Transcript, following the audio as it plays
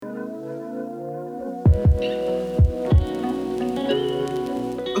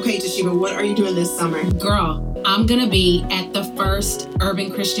Okay, Te'Sheba, what are you doing this summer? Girl, I'm going to be at the first Urban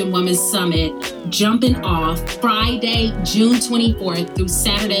Christian Women's Summit, jumping off Friday, June 24th through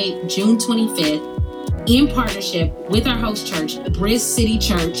Saturday, June 25th, in partnership with our host church, Bridge City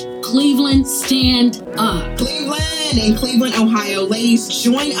Church, Cleveland, stand up. Cleveland, in Cleveland, Ohio. Ladies,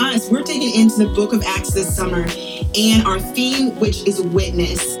 join us. We're taking into the book of Acts this summer, and our theme, which is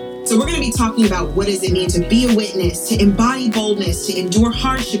witness. So we're going to be talking about what does it mean to be a witness, to embody boldness, to endure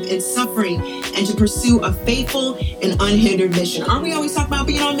hardship and suffering, and to pursue a faithful and unhindered mission. Aren't we always talking about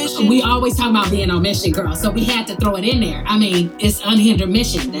being on mission? We always talk about being on mission, girl. So we had to throw it in there. I mean, it's unhindered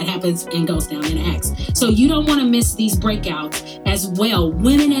mission that happens and goes down in Acts. So you don't want to miss these breakouts as well.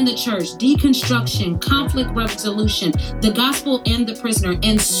 Women in the church, deconstruction, conflict resolution, the gospel and the prisoner,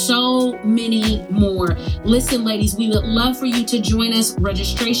 and so many more. Listen, ladies, we would love for you to join us.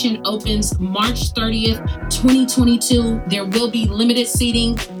 Registration opens March 30th, 2022. There will be limited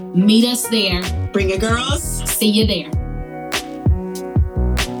seating. Meet us there. Bring your girls. See you there.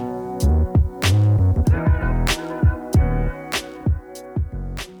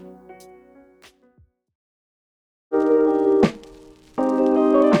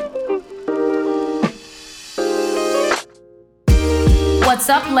 What's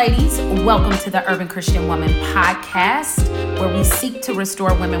up, ladies? Welcome to the Urban Christian Woman podcast, where we seek to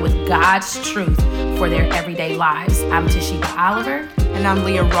restore women with God's truth for their everyday lives. I'm Te'Sheba Oliver. And I'm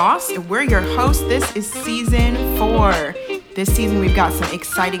Leah Ross, and we're your hosts. This is season 4. This season, we've got some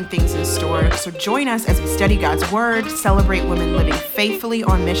exciting things in store. So join us as we study God's word, celebrate women living faithfully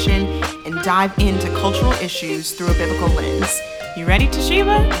on mission, and dive into cultural issues through a biblical lens. You ready,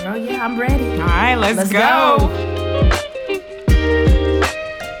 Te'Sheba? Oh, yeah, I'm ready. All right, let's go.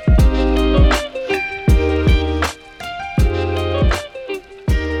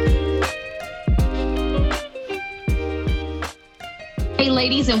 Hey,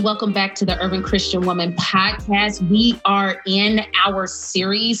 ladies, and welcome back to the Urban Christian Woman podcast. We are in our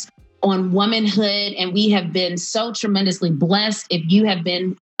series on womanhood, and we have been so tremendously blessed. If you have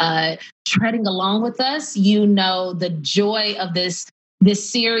been treading along with us, you know the joy of this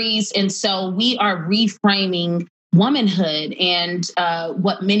series. And so we are reframing womanhood and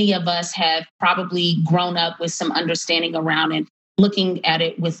what many of us have probably grown up with some understanding around and looking at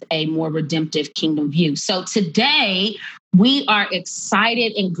it with a more redemptive kingdom view. So today, we are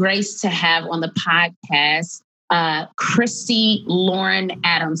excited and graced to have on the podcast Khristie Lauren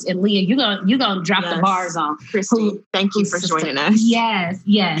Adams. And Leah, you're gonna drop the bars on Khristie. Thank you for joining us.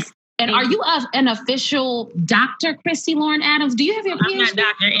 Yes. And are you an official Dr. Khristie Lauren Adams? Do you have your PhD? I'm not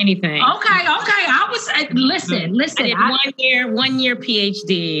doctor anything. Okay. I was listen. I did one year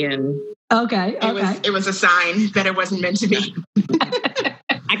PhD, and okay. It was a sign that it wasn't meant to be.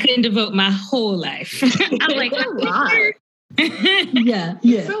 I couldn't devote my whole life. I'm like, a lot. Yeah.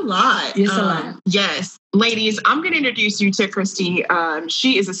 It's a lot. It's a lot. Yes. Ladies, I'm going to introduce you to Khristie.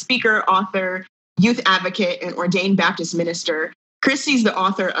 She is a speaker, author, youth advocate, and ordained Baptist minister. Khristie's the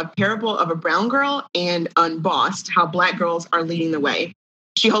author of Parable of a Brown Girl and Unbossed, How Black Girls Are Leading the Way.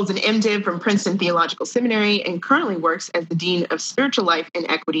 She holds an MDiv from Princeton Theological Seminary and currently works as the Dean of Spiritual Life and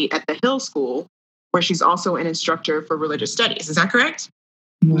Equity at the Hill School, where she's also an instructor for religious studies. Is that correct?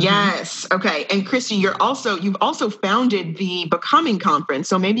 Mm-hmm. Yes. Okay. And Khristie, you've also founded the Becoming Conference.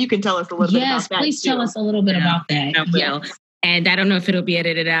 So maybe you can tell us a little bit about that. Yes, please tell us a little bit about that. I will. Yes. And I don't know if it'll be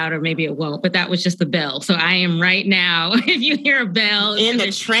edited out or maybe it won't, but that was just the bell. So I am right now, if you hear a bell. In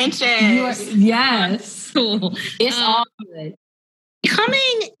the trenches. Yes. Cool. It's all good.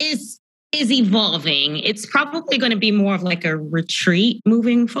 Becoming is evolving. It's probably going to be more of like a retreat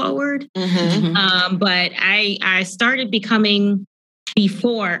moving forward. Mm-hmm. But I started Becoming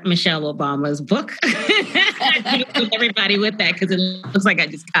before Michelle Obama's book. I put everybody with that because it looks like I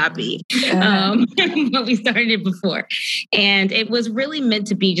just copied. But we started it before. And it was really meant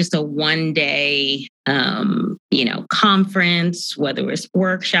to be just a one-day, conference, whether it's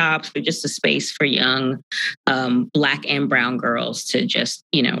workshops or just a space for young Black and brown girls to just,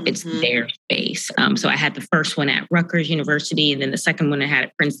 it's their space. So I had the first one at Rutgers University, and then the second one I had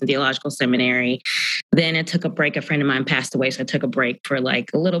at Princeton Theological Seminary. Then it took a break. A friend of mine passed away, so I took a break for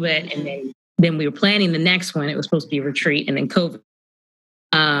like a little bit. And then we were planning the next one. It was supposed to be a retreat, and then COVID.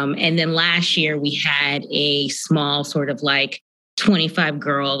 And then last year we had a small sort of like 25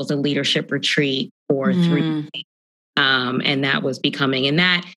 girls, a leadership retreat for 3 days. And that was Becoming. And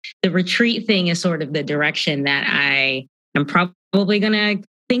that the retreat thing is sort of the direction that I am probably going to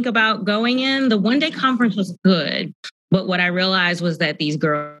think about going in. The one-day conference was good, but what I realized was that these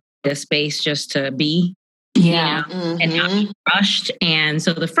girls had a space just to be Yeah. And not be rushed. And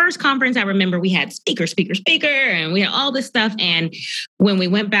so the first conference, I remember we had speaker, and we had all this stuff. And when we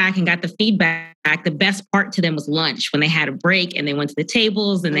went back and got the feedback, the best part to them was lunch, when they had a break and they went to the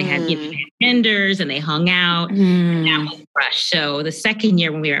tables and they had vendors and they hung out. And that was fresh. So the second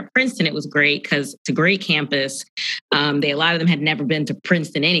year when we were at Princeton, it was great because it's a great campus. A lot of them had never been to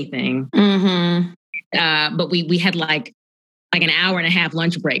Princeton anything. But we had like an hour and a half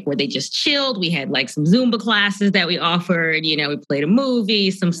lunch break where they just chilled. We had like some Zumba classes that we offered, we played a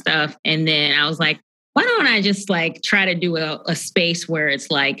movie, some stuff. And then I was like, why don't I just like try to do a space where it's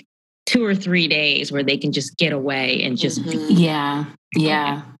like 2 or 3 days where they can just get away and just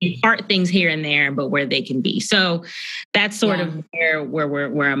part things here and there, but where they can be. So that's sort of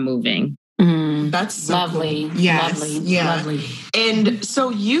where I'm moving. That's so lovely. Cool. Yes. Lovely. And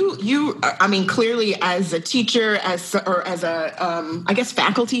so you, I mean, clearly as a teacher, as a, I guess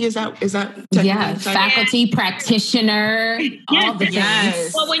faculty, is that? Faculty, practitioner, all the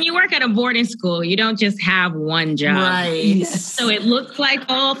things. Well, when you work at a boarding school, you don't just have one job. Right. Yes. So it looks like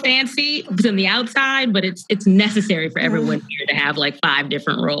all fancy from the outside, but it's necessary for everyone here to have like 5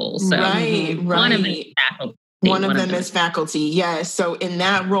 different roles. So one of them is faculty. One of them is faculty, yes. So in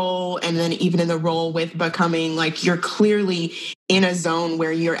that role, and then even in the role with becoming, like, you're clearly in a zone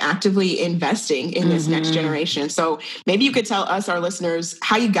where you're actively investing in this next generation. So maybe you could tell us, our listeners,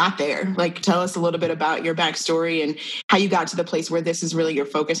 how you got there. Like, tell us a little bit about your backstory and how you got to the place where this is really your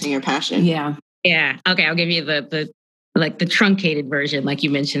focus and your passion. Yeah. Okay, I'll give you the truncated version, like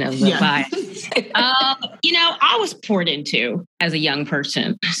you mentioned, of the bio. I was poured into as a young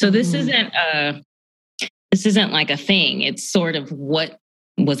person. So this isn't like a thing. It's sort of what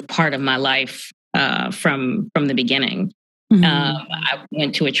was part of my life from the beginning. I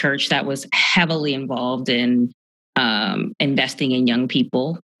went to a church that was heavily involved in investing in young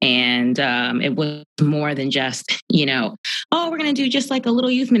people. And it was more than just, we're going to do just like a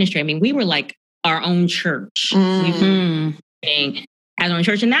little youth ministry. I mean, we were like our own church. We were as our own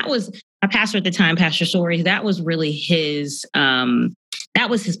church. And that was our pastor at the time, Pastor Soares. That was really his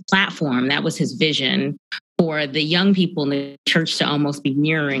platform. That was his vision for the young people in the church to almost be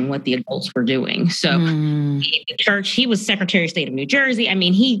mirroring what the adults were doing. So the church, he was Secretary of State of New Jersey. I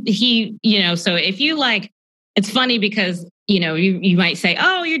mean, he so if you like, it's funny because, you might say,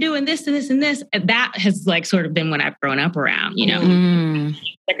 oh, you're doing this and this and this. That has like sort of been what I've grown up around,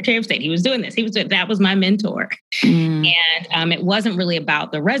 Secretary of State. He was doing this. That was my mentor. And it wasn't really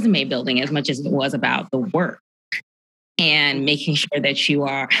about the resume building as much as it was about the work and making sure that you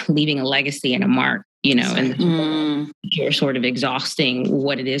are leaving a legacy and a mark, and you're sort of exhausting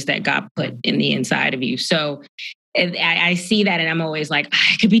what it is that God put in the inside of you. So I see that and I'm always like,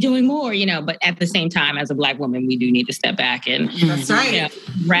 I could be doing more, but at the same time, as a Black woman, we do need to step back and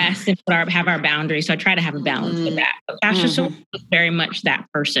rest and have our boundaries. So I try to have a balance with that. But Pastor Soares was very much that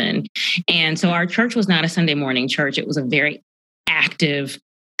person. And so our church was not a Sunday morning church. It was a very active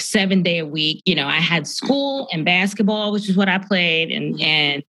 7-day a week. I had school and basketball, which is what I played.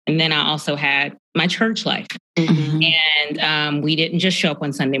 And then I also had my church life. And we didn't just show up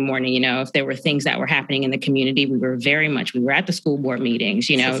on Sunday morning. If there were things that were happening in the community, we were at the school board meetings,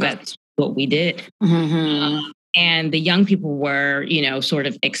 that's what we did. And the young people were, sort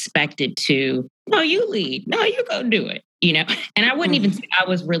of expected to, no, you lead, no, you go do it, and I wouldn't even say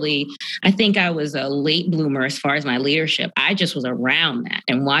I think I was a late bloomer as far as my leadership. I just was around that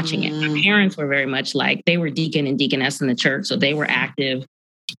and watching it. My parents were very much like, they were deacon and deaconess in the church. So they were active.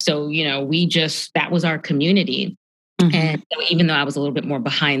 So, that was our community. And so even though I was a little bit more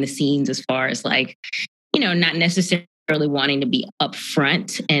behind the scenes as far as like, not necessarily wanting to be up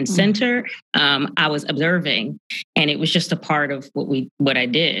front and center, I was observing, and it was just a part of what I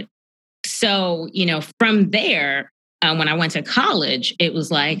did. So, from there, when I went to college, it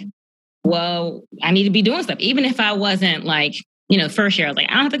was like, well, I need to be doing stuff. Even if I wasn't like, first year, I was like,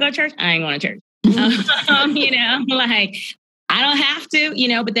 I don't have to go to church. I ain't going to church. Like, I don't have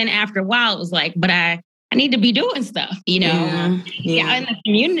to, but then after a while, it was like, but I need to be doing stuff, in the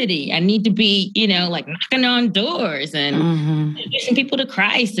community. I need to be, like knocking on doors and introducing people to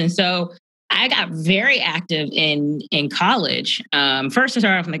Christ. And so I got very active in college. First, I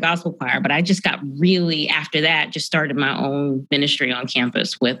started off in the gospel choir, but I just got really, after that, just started my own ministry on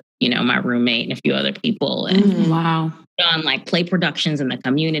campus with, my roommate and a few other people. And done like play productions in the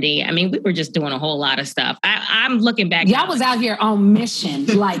community. I mean, we were just doing a whole lot of stuff. I'm looking back. Y'all was out here on mission,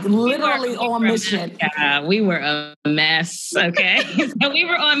 like literally on mission. We were a mess. Okay. So we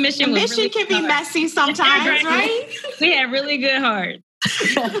were on mission. Mission can be messy sometimes, right? We had really good hearts.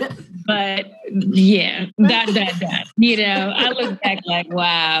 But yeah, that, you know, I look back like,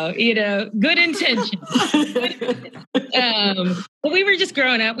 wow, you know, good intention. But we were just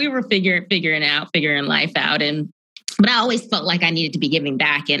growing up. We were figuring life out. But I always felt like I needed to be giving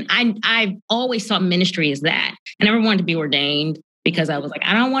back. And I always saw ministry as that. I never wanted to be ordained because I was like,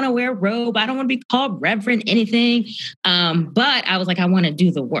 I don't want to wear a robe. I don't want to be called reverend, anything. But I was like, I want to do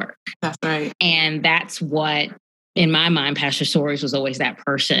the work. That's right. And that's what, in my mind, Pastor Soares was always that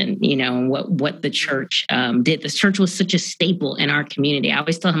person, you know, and what the church did. This church was such a staple in our community. I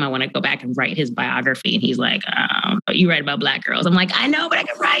always tell him I want to go back and write his biography. And he's like, you write about Black girls. I'm like, I know, but I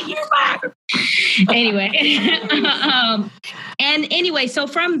can write your biography. Anyway. So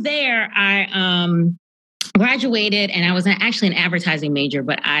from there, I graduated, and I was actually an advertising major,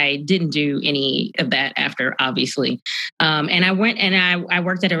 but I didn't do any of that after, obviously. And I went and I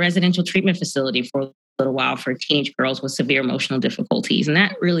worked at a residential treatment facility for a little while for teenage girls with severe emotional difficulties. And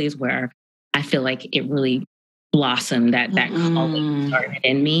that really is where I feel like it really blossomed, that calling started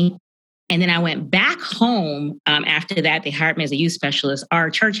in me. And then I went back home. After that, they hired me as a youth specialist. Our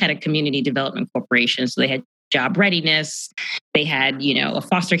church had a community development corporation, so they had job readiness. They had, you know, a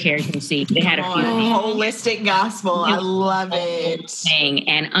foster care agency. They had a few holistic gospel. I love it.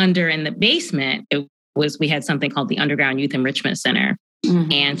 And in the basement, we had something called the Underground Youth Enrichment Center.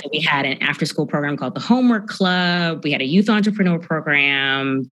 Mm-hmm. And so we had an after-school program called the Homework Club. We had a youth entrepreneur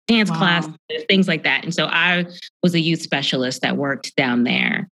program, dance class, things like that. And so I was a youth specialist that worked down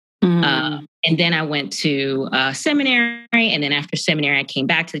there. Mm-hmm. And then I went to seminary. And then after seminary, I came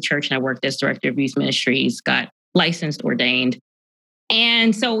back to the church and I worked as director of youth ministries, got licensed, ordained.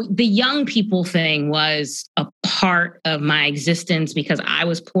 And so the young people thing was a part of my existence because I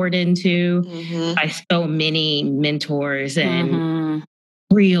was poured into by so many mentors and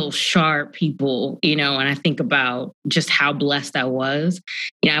real sharp people, you know, and I think about just how blessed I was.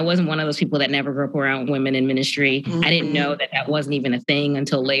 You know, I wasn't one of those people that never grew up around women in ministry. I didn't know that wasn't even a thing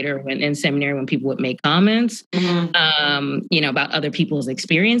until later when in seminary, when people would make comments, you know, about other people's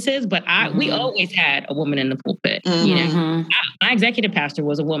experiences. But we always had a woman in the pulpit, you know. My executive pastor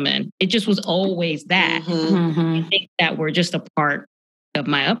was a woman. It just was always that. I think that were just a part of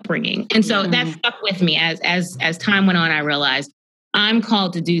my upbringing. And so that stuck with me as time went on. I realized I'm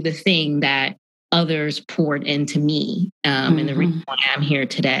called to do the thing that others poured into me. And the reason why I'm here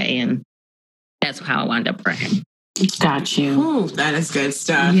today. And that's how I wound up praying. Got you. Ooh, that is good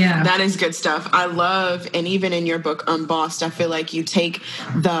stuff. Yeah. That is good stuff. I love, and even in your book, Unbossed, I feel like you take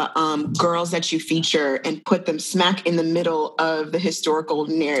the girls that you feature and put them smack in the middle of the historical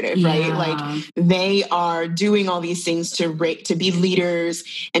narrative, right? Like they are doing all these things to be leaders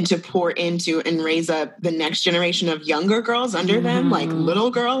and to pour into and raise up the next generation of younger girls under them, like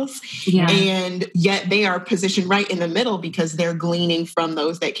little girls. Yeah. And yet they are positioned right in the middle because they're gleaning from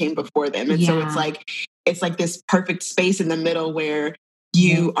those that came before them. And so it's like this perfect space in the middle where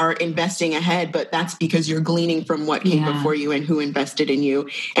you are investing ahead, but that's because you're gleaning from what came before you and who invested in you.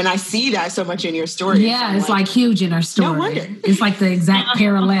 And I see that so much in your story. Yeah, it's like huge in our story. No wonder. It's like the exact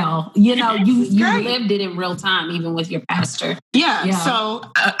parallel. You know, you lived it in real time, even with your pastor. Yeah. So,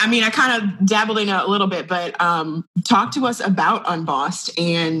 I mean, I kind of dabbled in it a little bit, but talk to us about Unbossed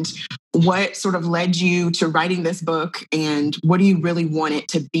and what sort of led you to writing this book, and what do you really want it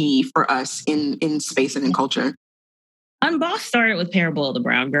to be for us in space and in culture? Unbossed started with Parable of the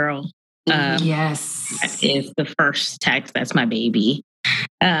Brown Girl. Yes. That is the first text. That's my baby.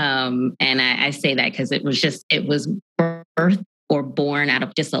 And I say that because it was birthed or born out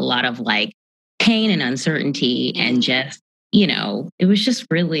of just a lot of like pain and uncertainty and just, you know, it was just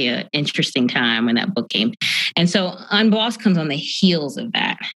really an interesting time when that book came. And so Unbossed comes on the heels of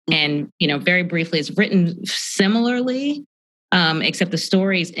that. And, you know, very briefly, it's written similarly, except the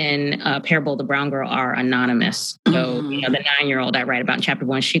stories in Parable of the Brown Girl are anonymous. So, you know, the 9-year-old I write about in chapter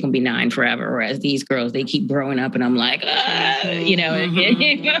 1, she's going to be 9 forever. Whereas these girls, they keep growing up and I'm like, you know.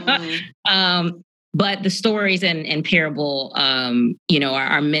 But the stories in Parable, you know,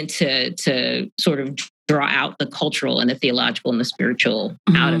 are meant to sort of draw out the cultural and the theological and the spiritual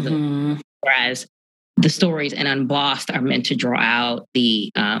out of them. Whereas the stories in Unbossed are meant to draw out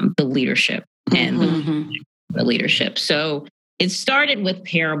the leadership and the leadership. So it started with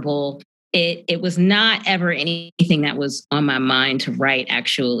Parable. It was not ever anything that was on my mind to write,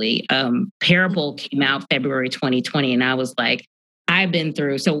 actually. Parable came out February 2020, and I was like, I've been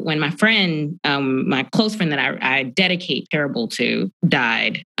through. So when my friend, my close friend that I dedicate Parable to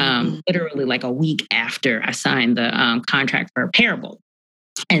died, literally like a week after I signed the contract for Parable.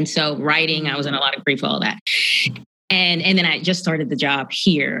 And so writing, I was in a lot of grief for all that. And then I just started the job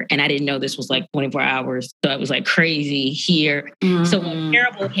here, and I didn't know this was like 24 hours. So it was like crazy here. Mm-hmm. So when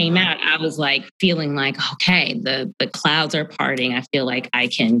Parable came out, I was like feeling like, okay, the clouds are parting. I feel like I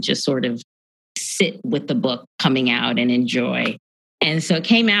can just sort of sit with the book coming out and enjoy. And so it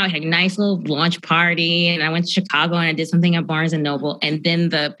came out, had a nice little launch party, and I went to Chicago and I did something at Barnes and Noble. And then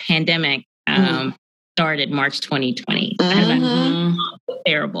the pandemic started March 2020. I was like,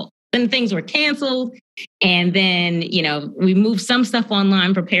 terrible. Then things were canceled. And then, we moved some stuff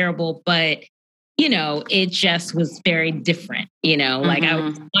online for Parable, but, it just was very different, like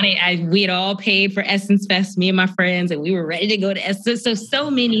we had all paid for Essence Fest, me and my friends, and we were ready to go to Essence.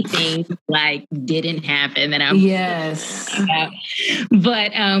 So many things like didn't happen. And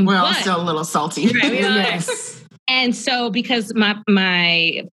but we're all still a little salty. Right, yes. And so because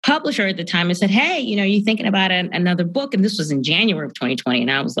my publisher at the time had said, hey, you thinking about another book? And this was in January of 2020.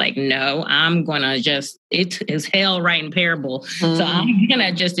 And I was like, no, I'm going to it is hell writing Parable. So I'm going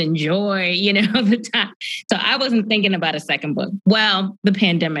to just enjoy, the time. So I wasn't thinking about a second book. Well, the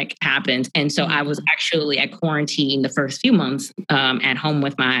pandemic happened. And so I was actually at quarantine the first few months at home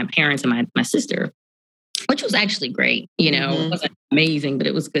with my parents and my sister, which was actually great. It wasn't amazing, but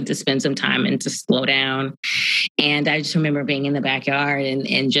it was good to spend some time and to slow down. And I just remember being in the backyard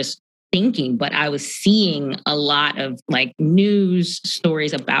and just thinking, but I was seeing a lot of like news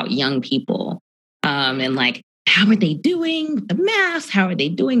stories about young people and like, how are they doing with the masks? How are they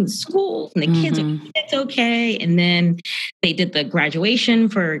doing with school? And the kids it's okay. And then they did the graduation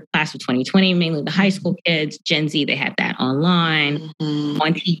for class of 2020, mainly the high school kids. Gen Z, they had that online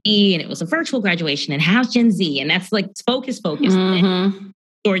on TV, and it was a virtual graduation. And how's Gen Z? And that's like focus.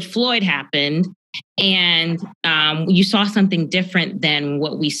 George Floyd happened. And you saw something different than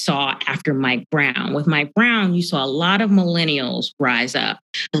what we saw after Mike Brown. With Mike Brown, you saw a lot of millennials rise up.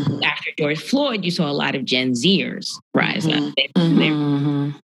 After George Floyd, you saw a lot of Gen Zers rise up.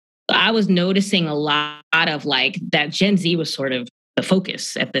 So I was noticing a lot of like that Gen Z was sort of the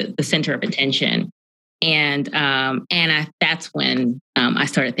focus at the center of attention. And that's when I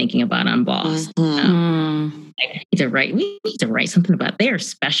started thinking about Unbossed. We need to write something about their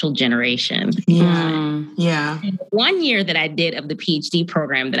special generation. Yeah. One year that I did of the PhD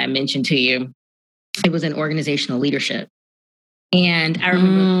program that I mentioned to you, it was in organizational leadership. And I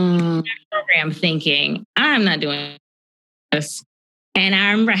remember that program thinking, I'm not doing this. And I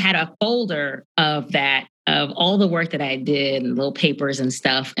remember I had a folder of all the work that I did and little papers and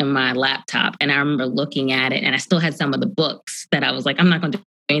stuff in my laptop. And I remember looking at it, and I still had some of the books that I was like, I'm not going to do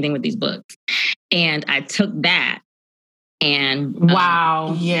anything with these books. And I took that and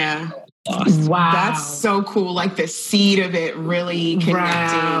wow. Wow. That's so cool. Like the seed of it really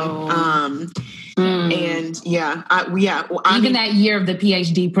connecting. And even that year of the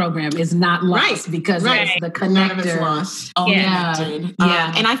PhD program is not lost because it's the connector. None of it's lost. All connected.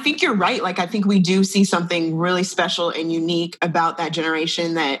 And I think you're right. Like, I think we do see something really special and unique about that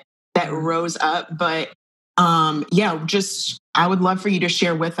generation that rose up. But I would love for you to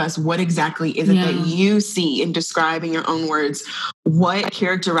share with us what exactly is it that you see in describing your own words. What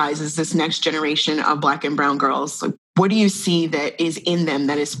characterizes this next generation of Black and brown girls? Like, what do you see that is in them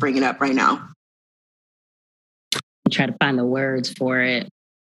that is springing up right now? Try to find the words for it.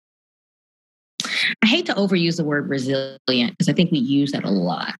 I hate to overuse the word resilient because I think we use that a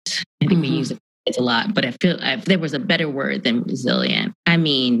lot. I think we use it a lot, but I feel if there was a better word than resilient, I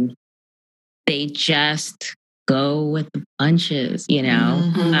mean, they just go with the punches,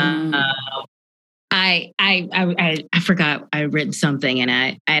 I forgot I read something, and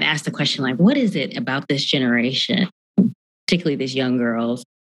I had asked the question like, what is it about this generation, particularly these young girls,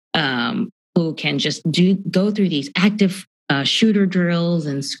 who can just go through these active shooter drills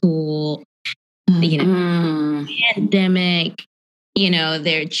in school, pandemic,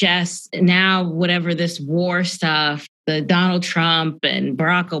 they're just now, whatever this war stuff, the Donald Trump and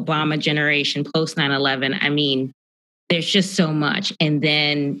Barack Obama generation post 9/11. I mean, there's just so much. And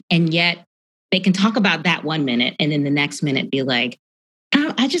yet they can talk about that 1 minute and then the next minute be like,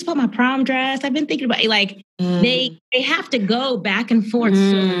 oh, I just bought my prom dress. I've been thinking about it. Like they have to go back and forth.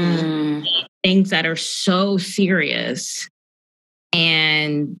 So things that are so serious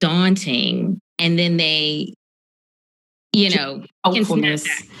and daunting. And then they, hopefulness.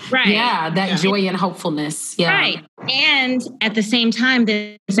 Right. Yeah. That joy and hopefulness. Yeah. Right. And at the same time,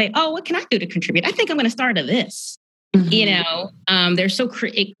 they say, oh, what can I do to contribute? I think I'm going to start this. There's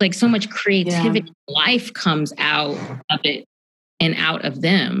so much creativity. Life comes out of it and out of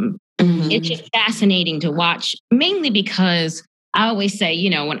them. It's just fascinating to watch, mainly because I always say,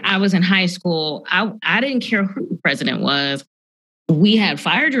 when I was in high school, I didn't care who the president was. We had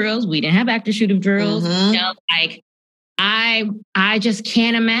fire drills. We didn't have active shooter drills. I just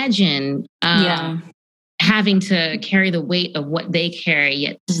can't imagine having to carry the weight of what they carry,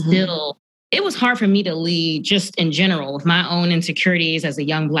 yet still, it was hard for me to lead just in general with my own insecurities as a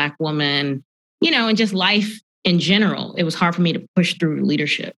young Black woman, and just life in general. It was hard for me to push through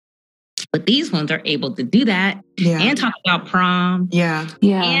leadership. But these ones are able to do that and talk about prom. Yeah.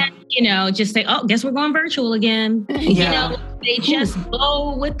 And, just say, oh, guess we're going virtual again. They just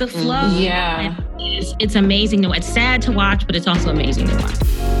go with the flow. Yeah. It's amazing. It's sad to watch, but it's also amazing to watch.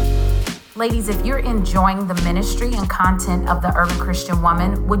 Ladies, if you're enjoying the ministry and content of the Urban Christian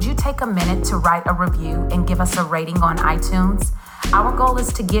Woman, would you take a minute to write a review and give us a rating on iTunes? Our goal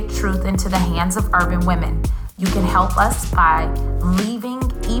is to get truth into the hands of urban women. You can help us by leaving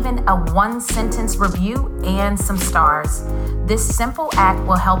even a 1-sentence review and some stars. This simple act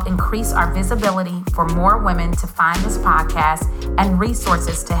will help increase our visibility for more women to find this podcast and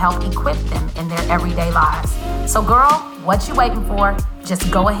resources to help equip them in their everyday lives. So girl, what you waiting for? Just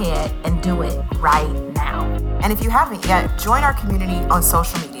go ahead and do it right now. And if you haven't yet, join our community on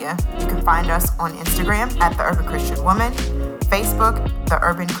social media. You can find us on Instagram at The Urban Christian Woman, Facebook, The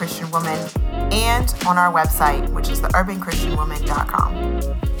Urban Christian Woman, and on our website, which is theurbanchristianwoman.com.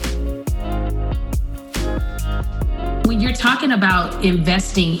 When you're talking about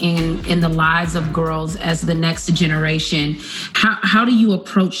investing in the lives of girls as the next generation, how do you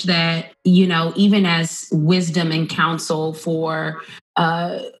approach that, even as wisdom and counsel for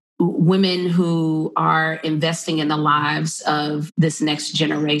women who are investing in the lives of this next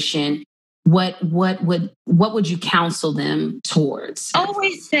generation? What would you counsel them towards? I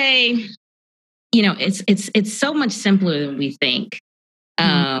always say, it's so much simpler than we think.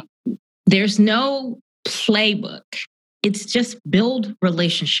 There's no playbook. It's just build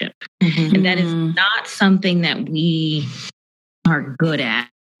relationship. And that is not something that we are good at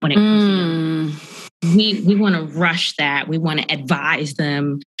when it comes to young. We want to rush that. We want to advise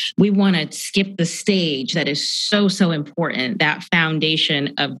them. We want to skip the stage that is so, so important. That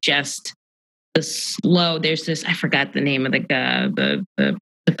foundation of just the slow. There's this, I forgot the name of the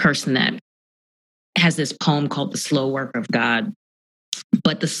person that has this poem called The Slow Work of God.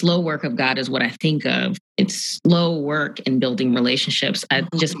 But the slow work of God is what I think of. It's slow work in building relationships. I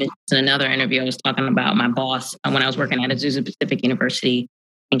just mentioned in another interview, I was talking about my boss when I was working at Azusa Pacific University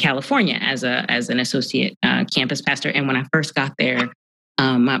in California as an associate campus pastor. And when I first got there,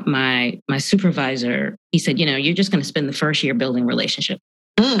 my supervisor, he said, you're just going to spend the first year building relationships.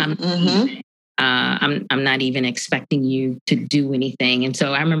 I'm not even expecting you to do anything. And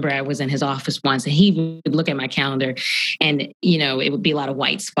so I remember I was in his office once and he would look at my calendar and, it would be a lot of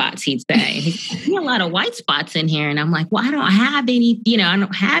white spots, he'd say. He's a lot of white spots in here. And I'm like, well, I don't have any, I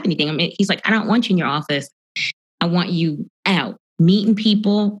don't have anything. I mean, he's like, I don't want you in your office. I want you out meeting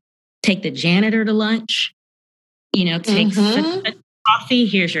people, take the janitor to lunch, take coffee.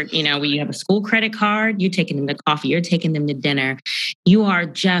 Here's your, you have a school credit card. You're taking them to coffee. You're taking them to dinner. You are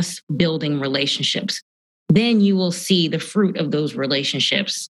just building relationships. Then you will see the fruit of those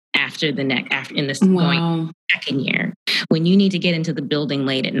relationships in this going second year. When you need to get into the building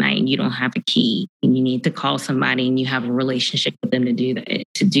late at night and you don't have a key and you need to call somebody and you have a relationship with them to do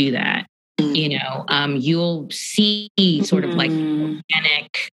that. You'll see sort of like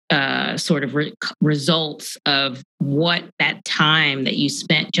organic results of what that time that you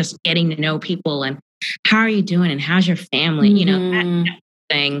spent just getting to know people and how are you doing and how's your family, that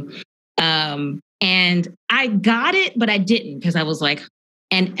thing. And I got it, but I didn't because I was like,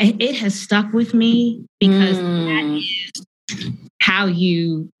 and it has stuck with me because that is how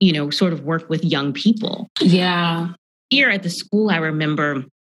you sort of work with young people. Yeah. Here at the school, I remember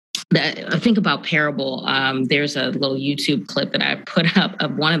I think about Parable. There's a little YouTube clip that I put up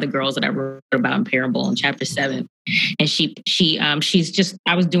of one of the girls that I wrote about in Parable in chapter 7. And she's just,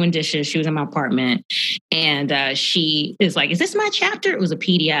 I was doing dishes. She was in my apartment and she is like, is this my chapter? It was a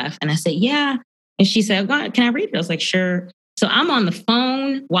PDF. And I said, yeah. And she said, can I read it? I was like, sure. So I'm on the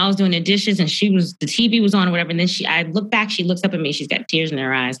phone while I was doing the dishes and the TV was on or whatever. And then I look back, she looks up at me. She's got tears in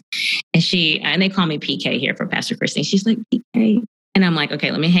her eyes. And they call me PK here for Pastor Khristie. She's like, PK. And I'm like,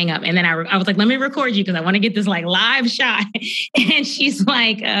 okay, let me hang up. And then I was like, let me record you because I want to get this like live shot. And she's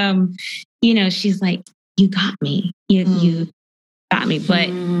like, she's like, you got me. You got me. But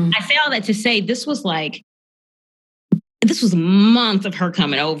I say all that to say this was months of her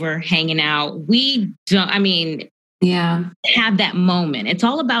coming over, hanging out. Have that moment. It's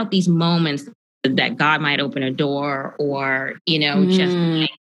all about these moments that God might open a door or,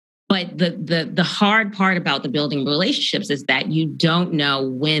 but the hard part about the building relationships is that you don't know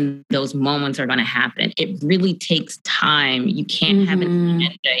when those moments are going to happen. It really takes time. You can't have an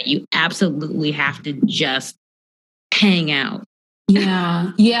agenda. You absolutely have to just hang out.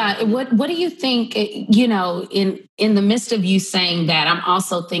 Yeah. Yeah. What do you think, you know, in the midst of you saying that, I'm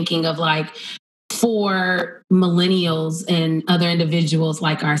also thinking of like, for millennials and other individuals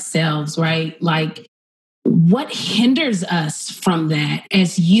like ourselves, right? Like, what hinders us from that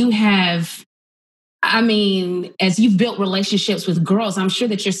as you have, I mean, as you've built relationships with girls, I'm sure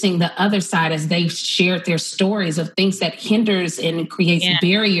that you're seeing the other side as they've shared their stories of things that hinders and creates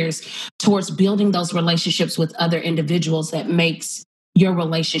barriers towards building those relationships with other individuals that makes your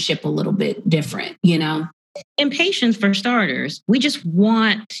relationship a little bit different, you know? Impatience for starters. We just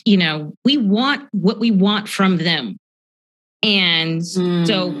want, you know, we want what we want from them. And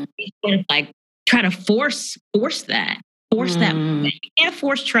so we sort of like try to force that. You can't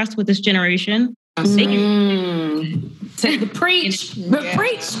force trust with this generation. Take the preach.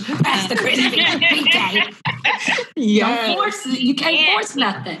 Preach, Pastor Khristie. Don't force it. You can't force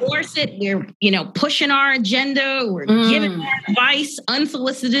nothing. Force it. We're, you know, pushing our agenda. We're giving our advice,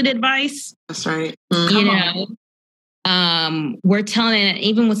 unsolicited advice. That's right. You know, we're telling it,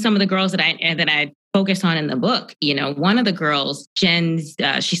 even with some of the girls that I focused on in the book. You know, one of the girls,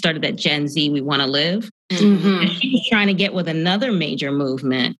 she started that Gen Z We Want to Live. And she was trying to get with another major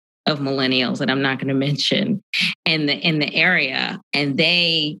movement of millennials that I'm not going to mention in the area. And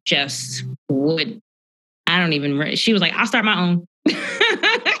they just would, she was like, I'll start my own.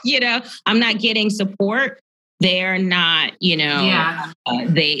 You know, I'm not getting support. They're not, you know,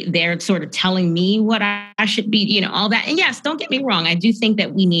 they're sort of telling me what I should be, you know, all that. And yes, don't get me wrong. I do think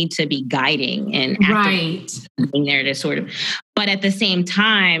that we need to be guiding and being there to sort of, but at the same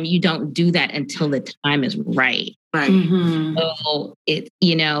time, you don't do that until the time is right. Right. So it,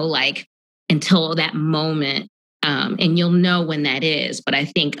 you know, like until that moment, and you'll know when that is. But I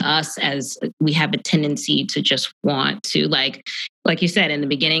think us as we have a tendency to just want to like you said, in the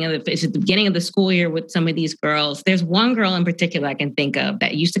beginning of the school year with some of these girls, there's one girl in particular I can think of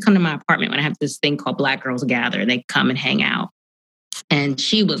that used to come to my apartment when I have this thing called Black Girls Gather. They come and hang out. And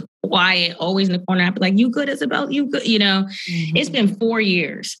she was quiet, always in the corner. I'd be like, you good, Isabel? You good? You know, It's been 4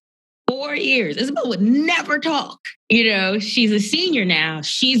 years. 4 years. Isabel would never talk. You know, she's a senior now.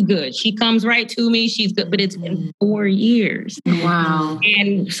 She's good. She comes right to me. She's good. But it's been 4 years. Wow.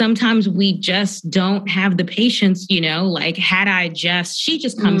 And sometimes we just don't have the patience, you know, like she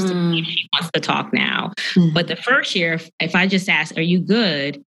just comes to me. She wants to talk now. But the first year, if I just ask, are you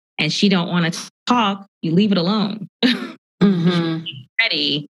good? And she don't want to talk, you leave it alone.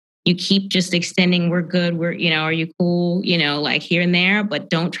 Ready. You keep just extending, we're good, you know, are you cool, you know, like here and there, but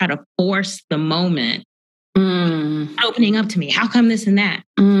don't try to force the moment. Opening up to me, how come this and that?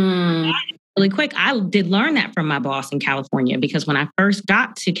 Really quick, I did learn that from my boss in California, because when I first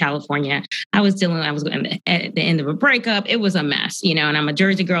got to California, I was at the end of a breakup. It was a mess, you know, and I'm a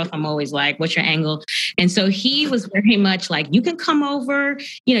Jersey girl, so I'm always like, what's your angle? And so he was very much like, you can come over,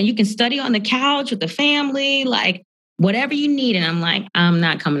 you know, you can study on the couch with the family, like, whatever you need. And I'm like, I'm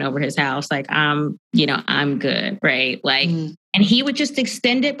not coming over his house. Like, you know, I'm good. Right. Like, and he would just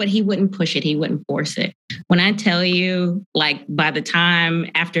extend it, but he wouldn't push it. He wouldn't force it. When I tell you, like, by the time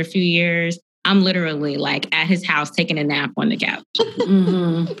after a few years, I'm literally like at his house taking a nap on the couch. You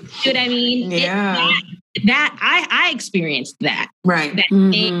know what I mean? Yeah. I experienced that. Right. That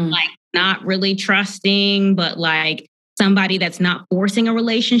thing, like not really trusting, but like somebody that's not forcing a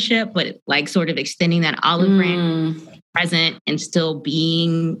relationship, but like sort of extending that olive branch, present and still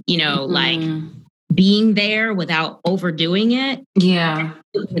being, you know, like being there without overdoing it. Yeah.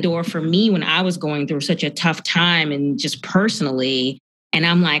 The door for me when I was going through such a tough time and just personally, and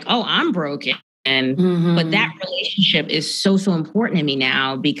I'm like, oh, I'm broken. But that relationship is so important to me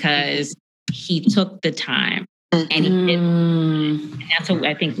now because he took the time. And he did. And that's what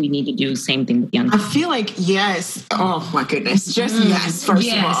I think we need to do. Same thing with young people. I feel like, yes. Oh my goodness. Just yes,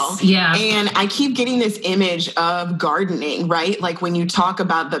 first of all. Yeah. And I keep getting this image of gardening, right? Like when you talk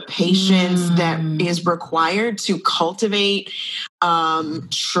about the patience that is required to cultivate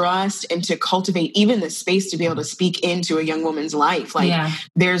trust and to cultivate even the space to be able to speak into a young woman's life. Like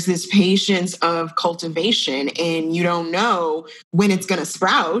there's this patience of cultivation and you don't know when it's going to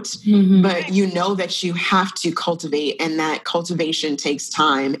sprout, but you know that you have to cultivate and that cultivation takes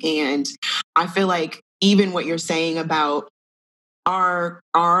time. And I feel like even what you're saying about our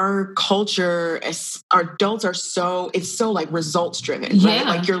culture, our adults are it's so like results driven, right?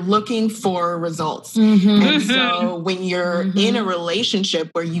 Like you're looking for results. And so when you're in a relationship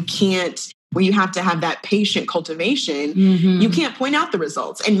where you have to have that patient cultivation, you can't point out the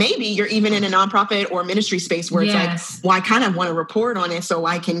results. And maybe you're even in a nonprofit or ministry space where it's like, well, I kind of want to report on it so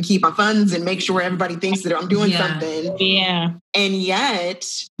I can keep my funds and make sure everybody thinks that I'm doing something. Yeah. And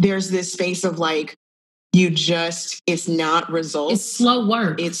yet there's this space of like, it's not results. It's slow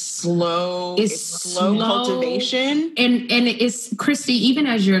work. It's slow cultivation. And it's, Khristie, even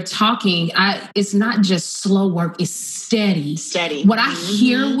as you're talking, it's not just slow work, it's steady. What I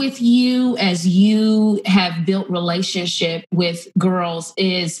hear with you as you have built relationship with girls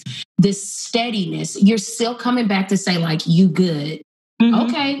is this steadiness. You're still coming back to say, like, you good.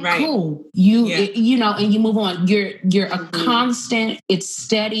 Okay, cool. You know, and you move on. You're a constant, it's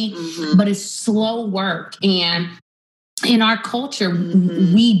steady, but it's slow work. And in our culture,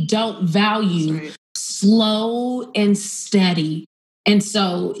 we don't value slow and steady. And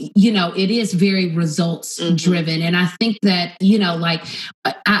so, you know, it is very results driven. And I think that, you know, like,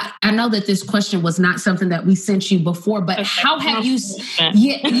 I know that this question was not something that we sent you before, but how have you,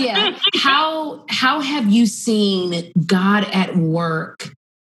 how have you seen God at work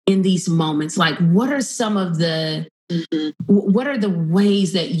in these moments? Like, what are some of the, what are the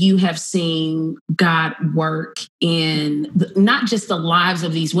ways that you have seen God work in not just the lives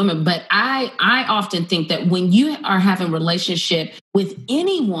of these women, but I often think that when you are having relationship with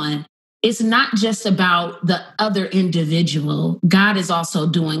anyone, it's not just about the other individual. God is also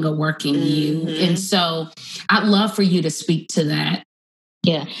doing a work in you. And so I'd love for you to speak to that.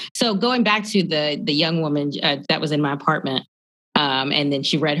 Yeah. So going back to the young woman that was in my apartment, and then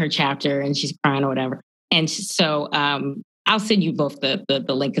she read her chapter and she's crying or whatever. And so I'll send you both the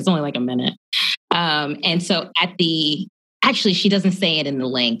link. It's only like a minute. And so actually, she doesn't say it in the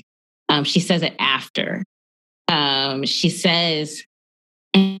link. She says it after. She says,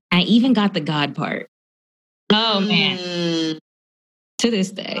 and I even got the God part. Oh, man. To this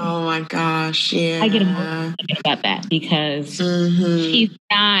day. Oh, my gosh. Yeah. I get emotional about that because she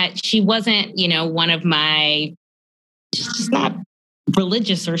wasn't, you know, one of my, she's not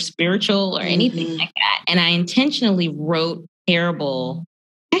religious or spiritual or anything like that. And I intentionally wrote parable.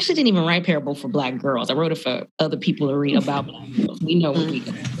 I actually didn't even write parable for Black girls. I wrote it for other people to read about Black girls. We know what we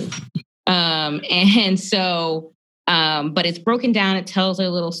go through. And so, but it's broken down. It tells a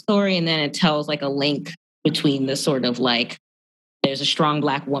little story, and then it tells like a link between the sort of like, there's a strong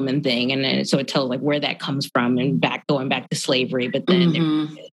Black woman thing. And then so it tells like where that comes from and going back to slavery. But then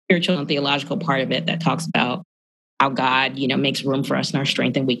there's the spiritual and theological part of it that talks about how God, you know, makes room for us in our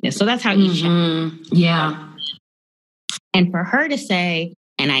strength and weakness. So that's how each and for her to say,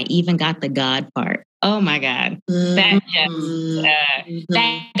 and I even got the God part. Oh my God. That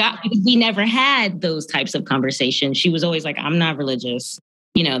got, because we never had those types of conversations. She was always like, I'm not religious.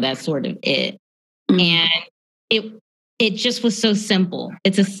 You know, that's sort of it. And it just was so simple.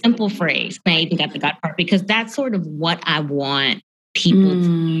 It's a simple phrase. And I even got the God part, because that's sort of what I want people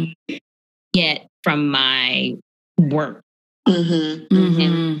to get from my work in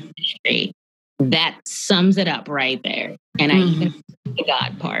ministry. That sums it up right there. And I even the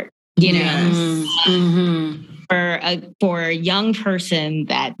God part, you know, for a young person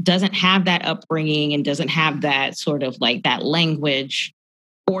that doesn't have that upbringing and doesn't have that sort of like that language,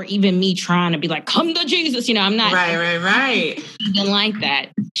 or even me trying to be like, come to Jesus, you know, I'm not right. Even like that.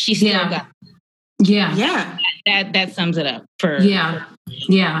 She still got that sums it up for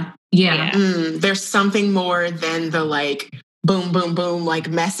there's something more than the like boom, boom, boom, like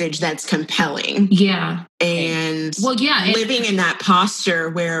message that's compelling. And living in that posture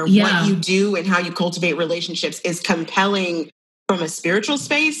where what you do and how you cultivate relationships is compelling from a spiritual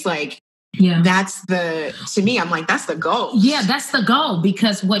space. Like, that's to me, I'm like, that's the goal. Yeah, that's the goal,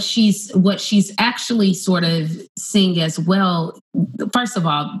 because what she's actually sort of seeing as well. First of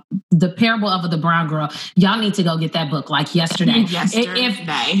all, the parable of the brown girl, y'all need to go get that book like yesterday.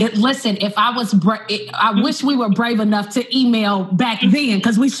 Listen, if I was, I wish we were brave enough to email back then,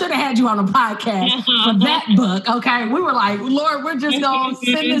 because we should have had you on a podcast for that book. Okay. We were like, Lord, we're just going to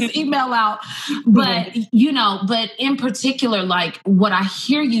send this email out. But, you know, but in particular, like what I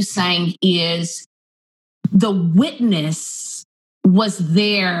hear you saying is the witness was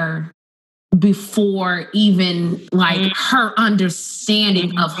there before even like her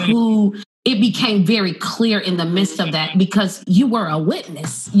understanding of who. It became very clear in the midst of that, because you were a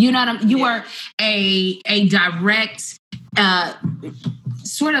witness. You know what I mean? You were a direct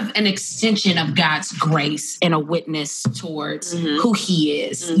sort of an extension of God's grace and a witness towards who He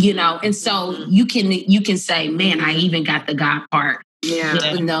is. You know, and so you can say, man, I even got the God part.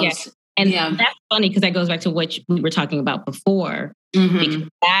 And that's funny, because that goes back to what we were talking about before. Because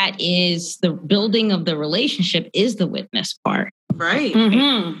that is the building of the relationship, is the witness part. Right.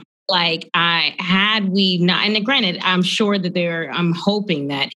 Like had we not, and granted, I'm sure that I'm hoping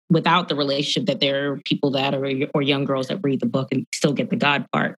that without the relationship that there are people that or young girls that read the book and still get the God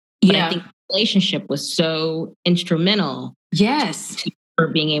part. But I think the relationship was so instrumental. Yes. For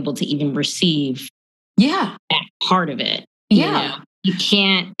being able to even receive Yeah. That part of it. Yeah. You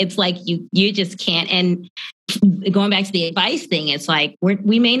can't, it's like you just can't. And going back to the advice thing, it's like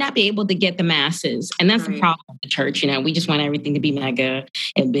we may not be able to get the masses. And that's the problem with the church. We just want everything to be mega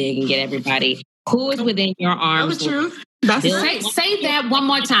and big and get everybody. Who is within your arms? Tell the truth. Say that one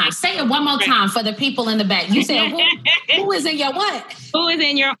more time. Say it one more time for the people in the back. You said who is in your what? Who is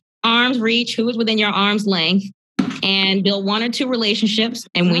in your arm's reach? Who is within your arm's length? And build 1 or 2 relationships.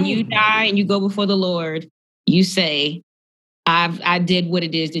 And when you die and you go before the Lord, you say, I did what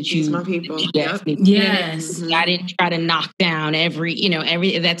it is that you. These my people. Yes. Mm-hmm. I didn't try to knock down every.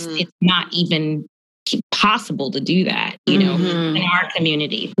 That's it's not even possible to do that. In our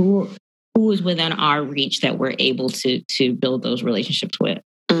community, who is within our reach that we're able to build those relationships with.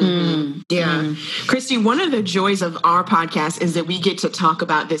 Yeah. Khristie, one of the joys of our podcast is that we get to talk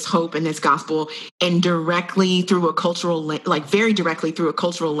about this hope and this gospel and directly through a cultural, very directly through a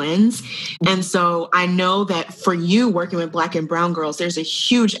cultural lens. And so I know that for you working with Black and brown girls, there's a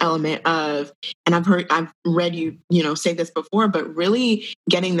huge element of, and I've read you, say this before, but really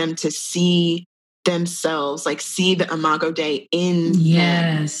getting them to see themselves, see the Imago Dei in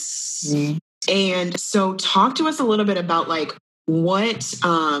yes. them. And so talk to us a little bit about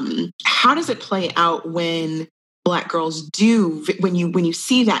how does it play out when Black girls when you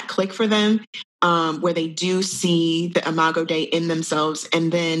see that click for them, where they do see the Imago Dei in themselves,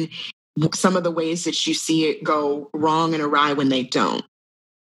 and then some of the ways that you see it go wrong and awry when they don't?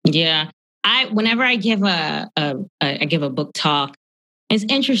 Yeah. Whenever I give a book talk, it's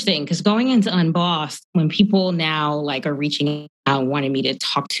interesting because going into Unbossed, when people now are reaching out wanting me to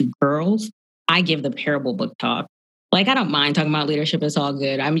talk to girls, I give the parable book talk. I don't mind talking about leadership. It's all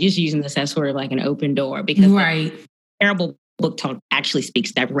good. I'm just using this as sort of an open door because the parable book talk actually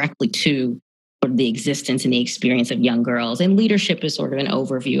speaks directly to the existence and the experience of young girls. And leadership is sort of an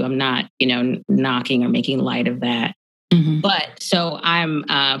overview. I'm not, knocking or making light of that. Mm-hmm. But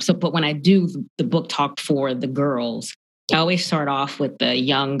but when I do the book talk for the girls, I always start off with the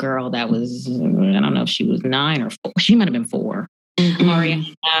young girl that was, I don't know if she was 9 or 4. She might have been 4. Mariana,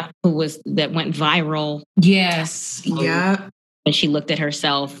 that went viral. Yes. Yeah. And she looked at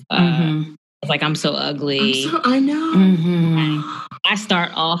herself, I'm so ugly. I know. Mm-hmm. I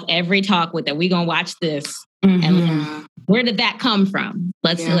start off every talk with that. We gonna watch this. And where did that come from?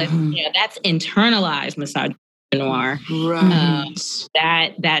 That's internalized misogyny. Right.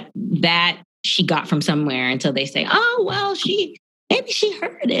 That she got from somewhere until they say, oh, well, maybe she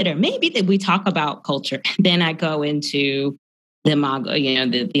heard it, or maybe that we talk about culture. Then I go into the Imago,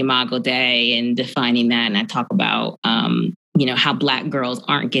 the Imago Dei and defining that. And I talk about, how Black girls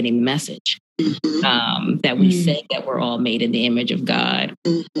aren't getting the message, that we say that we're all made in the image of God.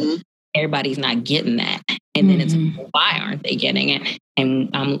 Everybody's not getting that. And then it's, why aren't they getting it?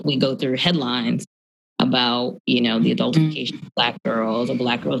 And we go through headlines about, the adultification of Black girls, or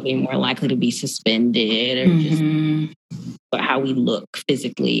Black girls being more likely to be suspended, or just how we look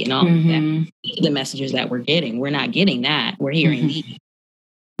physically and all of that. These are the messages that we're getting. We're not getting that. We're hearing these.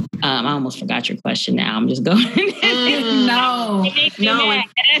 I almost forgot your question now. I'm just going. No. It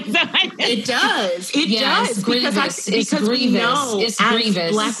does. It does. Because we know it's as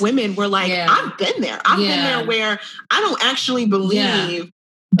grievous. Black women, we're I've been there. I've been there where I don't actually believe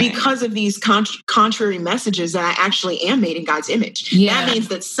because of these contrary messages that I actually am made in God's image. That means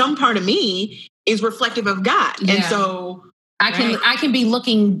that some part of me is reflective of God. And so I can be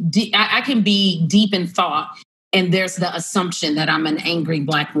looking, I can be deep in thought, and there's the assumption that I'm an angry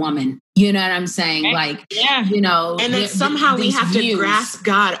Black woman. You know what I'm saying? And that somehow we have to grasp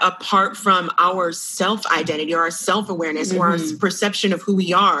God apart from our self-identity or our self-awareness or our perception of who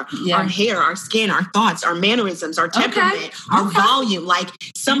we are, our hair, our skin, our thoughts, our mannerisms, our temperament, our volume.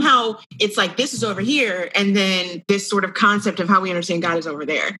 Somehow it's this is over here. And then this sort of concept of how we understand God is over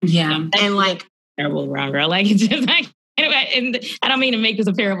there. Yeah. And terrible wrong girl. It's just anyway, and I don't mean to make this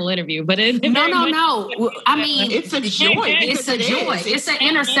a parable interview, but no. I mean, it's a joy. It's a joy. It's an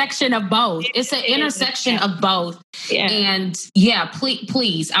intersection of both. It's an intersection of both. Yeah. And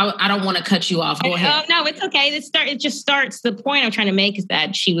please, I don't want to cut you off. Go ahead. No, it's okay. It just starts. The point I'm trying to make is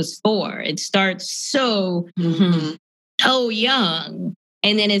that she was 4. It starts so young.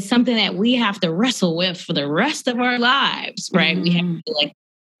 And then it's something that we have to wrestle with for the rest of our lives, right? We have to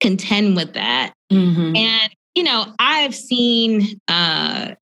contend with that. And I've seen,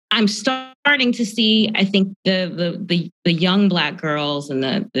 I'm starting to see, I think the young Black girls and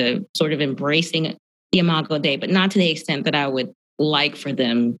the sort of embracing the Imago Dei, but not to the extent that I would like for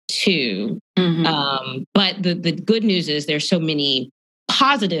them to. But the good news is there's so many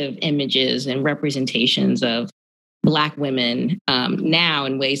positive images and representations of Black women now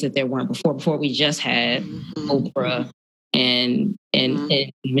in ways that there weren't before. Before we just had Oprah and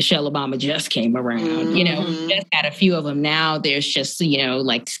Michelle Obama just came around. You know, we just had a few of them. Now there's just, you know,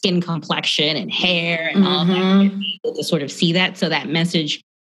 like skin complexion and hair and all that. Able to sort of see that. So that message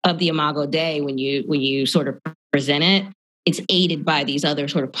of the Imago Dei, when you sort of present it, it's aided by these other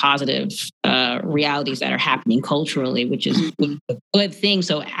sort of positive realities that are happening culturally, which is a good thing.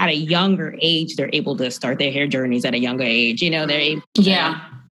 So at a younger age, they're able to start their hair journeys at a younger age. You know, they're able to,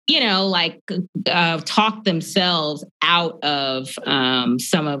 you know, like talk themselves out of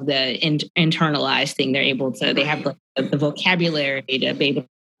some of the internalized thing. They're able to, they have the vocabulary to be able to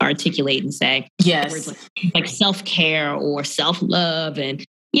articulate and say words like self-care or self-love and,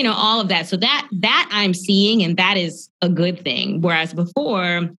 you know, all of that. So that I'm seeing, and that is a good thing. Whereas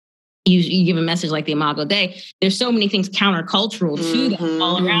before, you give a message like the Imago Dei, there's so many things countercultural to them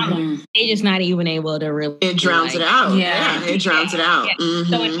all around them. They're just not even able to really... It drowns it out. Yeah, it drowns it out. Yeah.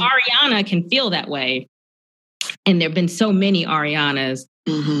 So an Ariana can feel that way. And there have been so many Arianas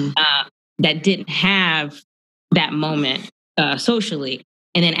that didn't have that moment socially.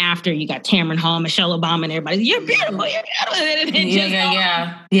 And then after you got Tamron Hall, Michelle Obama, and everybody, you're beautiful, you're beautiful.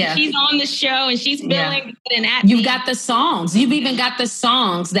 And she's on the show and she's feeling good. And you've got the songs. You've even got the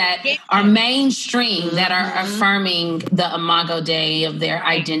songs that are mainstream that are affirming the Imago Dei of their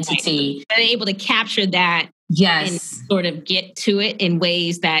identity. They're able to capture that. And sort of get to it in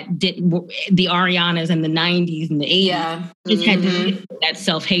ways that the Arianas in the 90s and the 80s just had to get that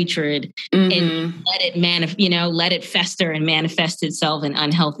self-hatred and let it let it fester and manifest itself in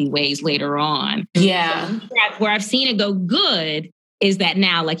unhealthy ways later on. Yeah. So where I've seen it go good is that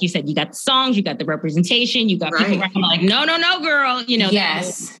now, like you said, you got the songs, you got the representation, you got people like, no, girl, you know.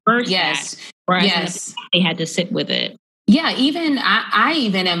 Whereas they had to sit with it. Yeah, even I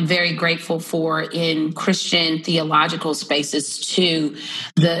even am very grateful for in Christian theological spaces too,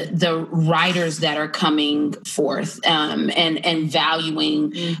 the writers that are coming forth and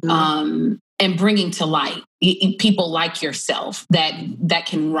valuing and bringing to light people like yourself that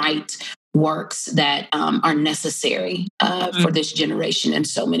can write works that are necessary for this generation and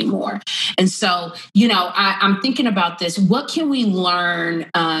so many more. And so, you know, I'm thinking about this. What can we learn?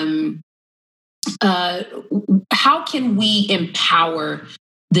 How can we empower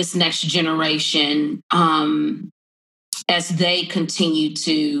this next generation as they continue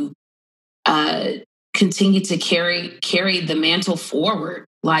to carry the mantle forward?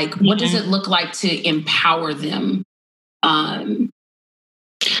 Like, what does it look like to empower them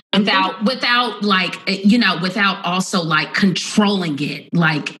without also like controlling it?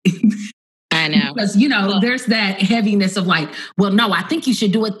 Like, I know. Because, you know, there's that heaviness of like, well, no, I think you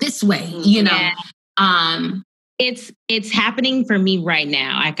should do it this way, you know. It's happening for me right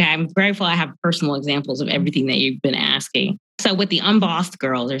now. I'm grateful I have personal examples of everything that you've been asking. So with the Unbossed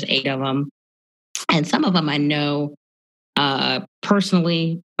girls, there's 8 of them. And some of them I know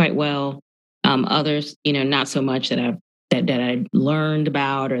personally quite well. Others, you know, not so much that I learned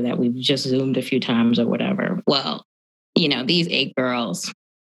about or that we've just Zoomed a few times or whatever. Well, you know, these 8 girls,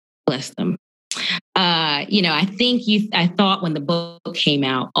 bless them. You know, I thought when the book came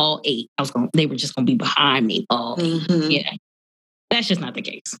out, all 8, they were just going to be behind me. All 8. Yeah, that's just not the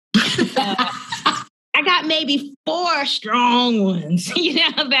case. I got maybe 4 strong ones, you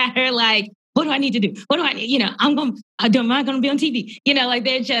know, that are like, what do I need to do? What do I need? You know, am I going to be on TV? You know, like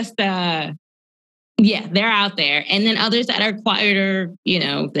they're just, they're out there. And then others that are quieter, you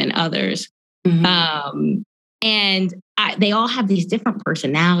know, than others. And they all have these different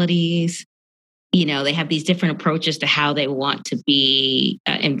personalities. You know, they have these different approaches to how they want to be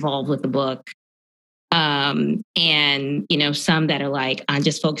involved with the book. And, you know, some that are like, I'm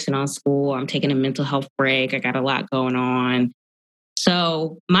just focusing on school. I'm taking a mental health break. I got a lot going on.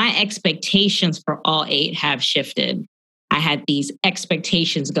 So my expectations for all 8 have shifted. I had these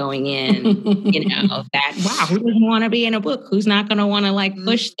expectations going in, you know, that, wow, who doesn't want to be in a book? Who's not going to want to like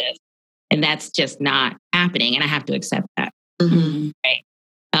push this? And that's just not happening. And I have to accept that. Right.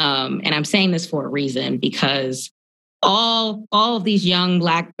 And I'm saying this for a reason, because all of these young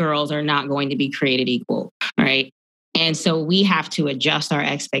Black girls are not going to be created equal, right? And so we have to adjust our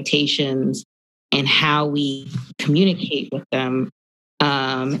expectations and how we communicate with them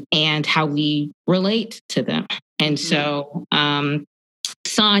and how we relate to them. And so using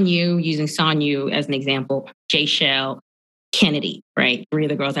Sonyu as an example, Jay Shell, Kennedy, right? 3 of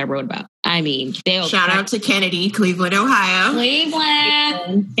the girls I wrote about. I mean, shout out to Kennedy, Cleveland, Ohio.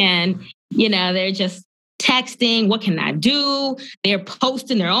 Cleveland. And, you know, they're just texting, what can I do? They're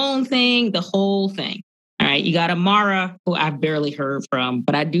posting their own thing, the whole thing. All right. You got Amara, who I've barely heard from,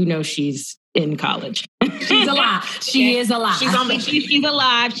 but I do know she's in college. She's alive. She is alive. She's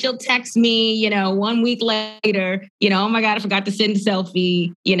alive. She'll text me, 1 week later, oh my God, I forgot to send a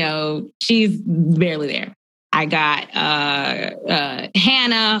selfie. She's barely there. I got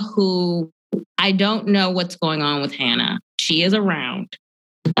Hannah, who I don't know what's going on with Hannah. She is around.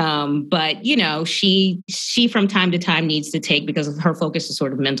 But she from time to time needs to take, because her focus is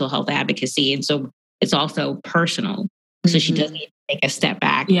sort of mental health advocacy. And so it's also personal. So she does need to take a step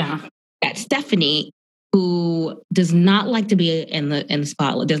back. Yeah. Got Stephanie, who does not like to be in the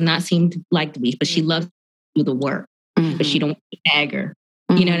spotlight, does not seem to like to be, but she loves to do the work, but she don't want to nag her.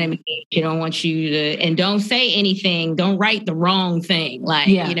 You know what I mean? She don't want you to, and don't say anything. Don't write the wrong thing.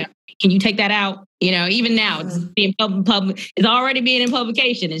 Can you take that out? Even now it's being public. It's already being in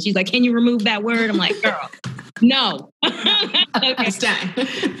publication. And she's like, can you remove that word? I'm like, girl, no. Okay.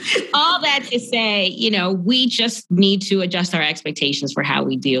 All that to say, we just need to adjust our expectations for how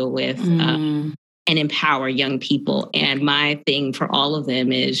we deal with and empower young people. And my thing for all of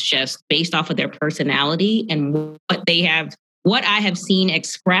them is just based off of their personality and what I have seen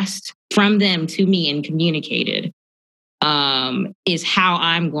expressed from them to me and communicated, is how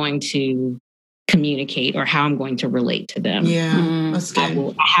I'm going to communicate or how I'm going to relate to them. Yeah, that's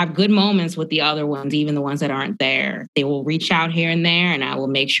good. I have good moments with the other ones, even the ones that aren't there. They will reach out here and there, and I will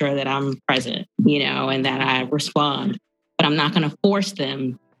make sure that I'm present, and that I respond. But I'm not going to force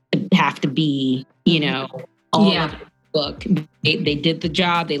them to have to be, all of the book. They did the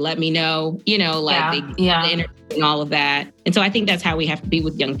job. They let me know, they the interview and all of that. And so I think that's how we have to be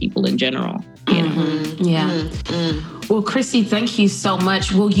with young people in general. Well, Khristie, thank you so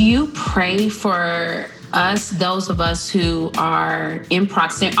much. Will you pray for us, those of us who are in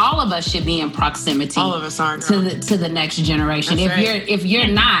proximity? All of us should be in proximity. All of us are to the next generation. If you're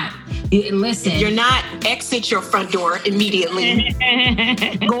not, listen. If you're not, exit your front door immediately.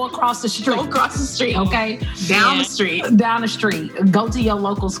 Go across the street. Okay. Down the street. Go to your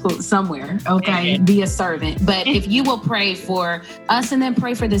local school somewhere. Okay. Be a servant. But if you will pray for us and then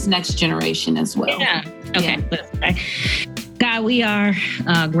pray for this next generation as well. Yeah. Okay. Yeah. God, we are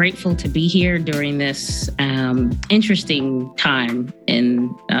grateful to be here during this interesting time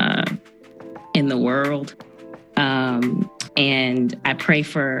in the world. And I pray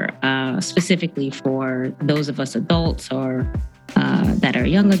for specifically for those of us adults or that are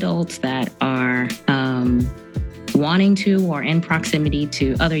young adults that are wanting to or in proximity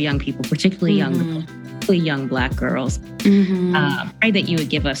to other young people, particularly young Black girls. Pray that you would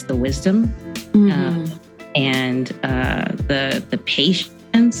give us the wisdom and the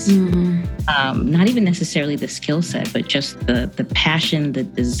patience, not even necessarily the skill set, but just the passion, the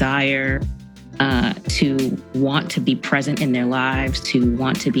desire to want to be present in their lives, to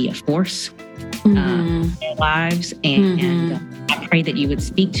want to be a force in their lives. And I pray that you would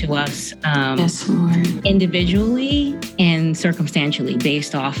speak to us individually and circumstantially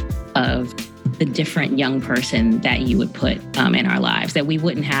based off of the different young person that you would put in our lives, that we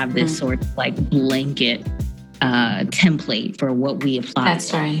wouldn't have this sort of like blanket template for what we applied.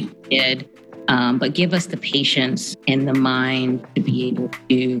 That's right. Did. But give us the patience and the mind to be able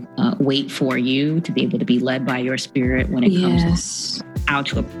to wait for you, to be able to be led by your spirit when it comes to how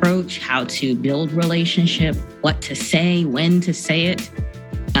to approach, how to build relationship, what to say, when to say it.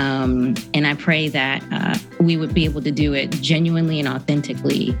 And I pray that we would be able to do it genuinely and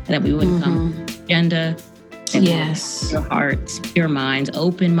authentically, that we wouldn't come with an agenda. Your hearts, pure minds,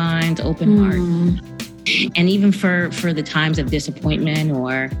 open hearts. And even for the times of disappointment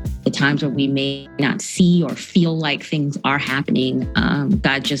or the times where we may not see or feel like things are happening,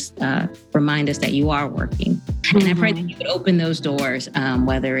 God, just remind us that you are working. And I pray that you would open those doors,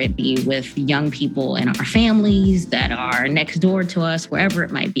 whether it be with young people in our families that are next door to us, wherever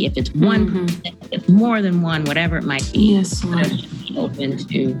it might be. If it's one person, if it's more than one, whatever it might be. Yes, Lord. Be open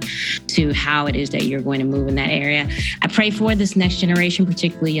to how it is that you're going to move in that area. I pray for this next generation,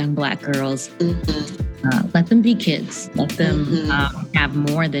 particularly young Black girls. Let them be kids. Let them have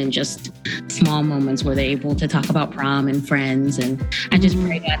more than just small moments where they're able to talk about prom and friends. And I just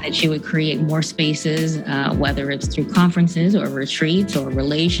pray, God, that you would create more spaces, whether it's through conferences or retreats or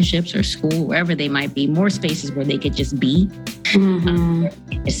relationships or school, wherever they might be, more spaces where they could just be,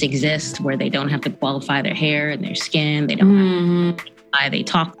 just exist, where they don't have to qualify their hair and their skin. They don't have to why they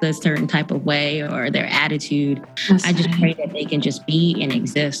talk this certain type of way or their attitude. I just pray that they can just be and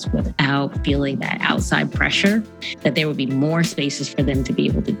exist without feeling that outside pressure, that there will be more spaces for them to be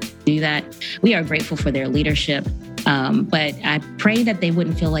able to do that. We are grateful for their leadership. But I pray that they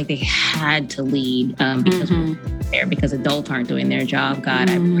wouldn't feel like they had to lead because we're there, because adults aren't doing their job. God,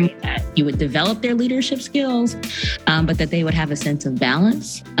 I pray that you would develop their leadership skills, but that they would have a sense of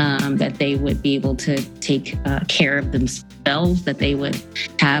balance, that they would be able to take care of themselves, that they would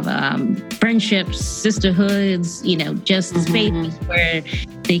have friendships, sisterhoods, just spaces where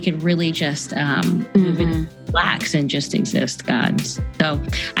they could really just relax and just exist, God. So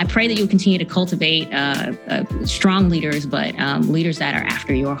I pray that you'll continue to cultivate strong leaders, but leaders that are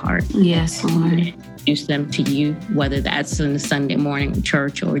after your heart. Yes, Lord. Introduce them to you, whether that's in the Sunday morning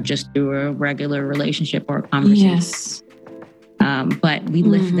church or just through a regular relationship or a conversation. Yes. But we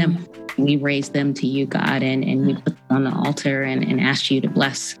lift them, we raise them to you, God, and we put them on the altar and ask you to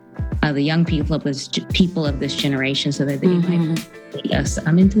bless the young people of this generation so that they might lead us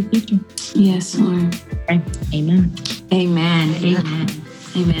into the future. Yes, Lord. Okay. Amen. Amen. Amen.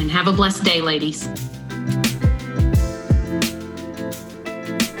 Amen. Have a blessed day, ladies.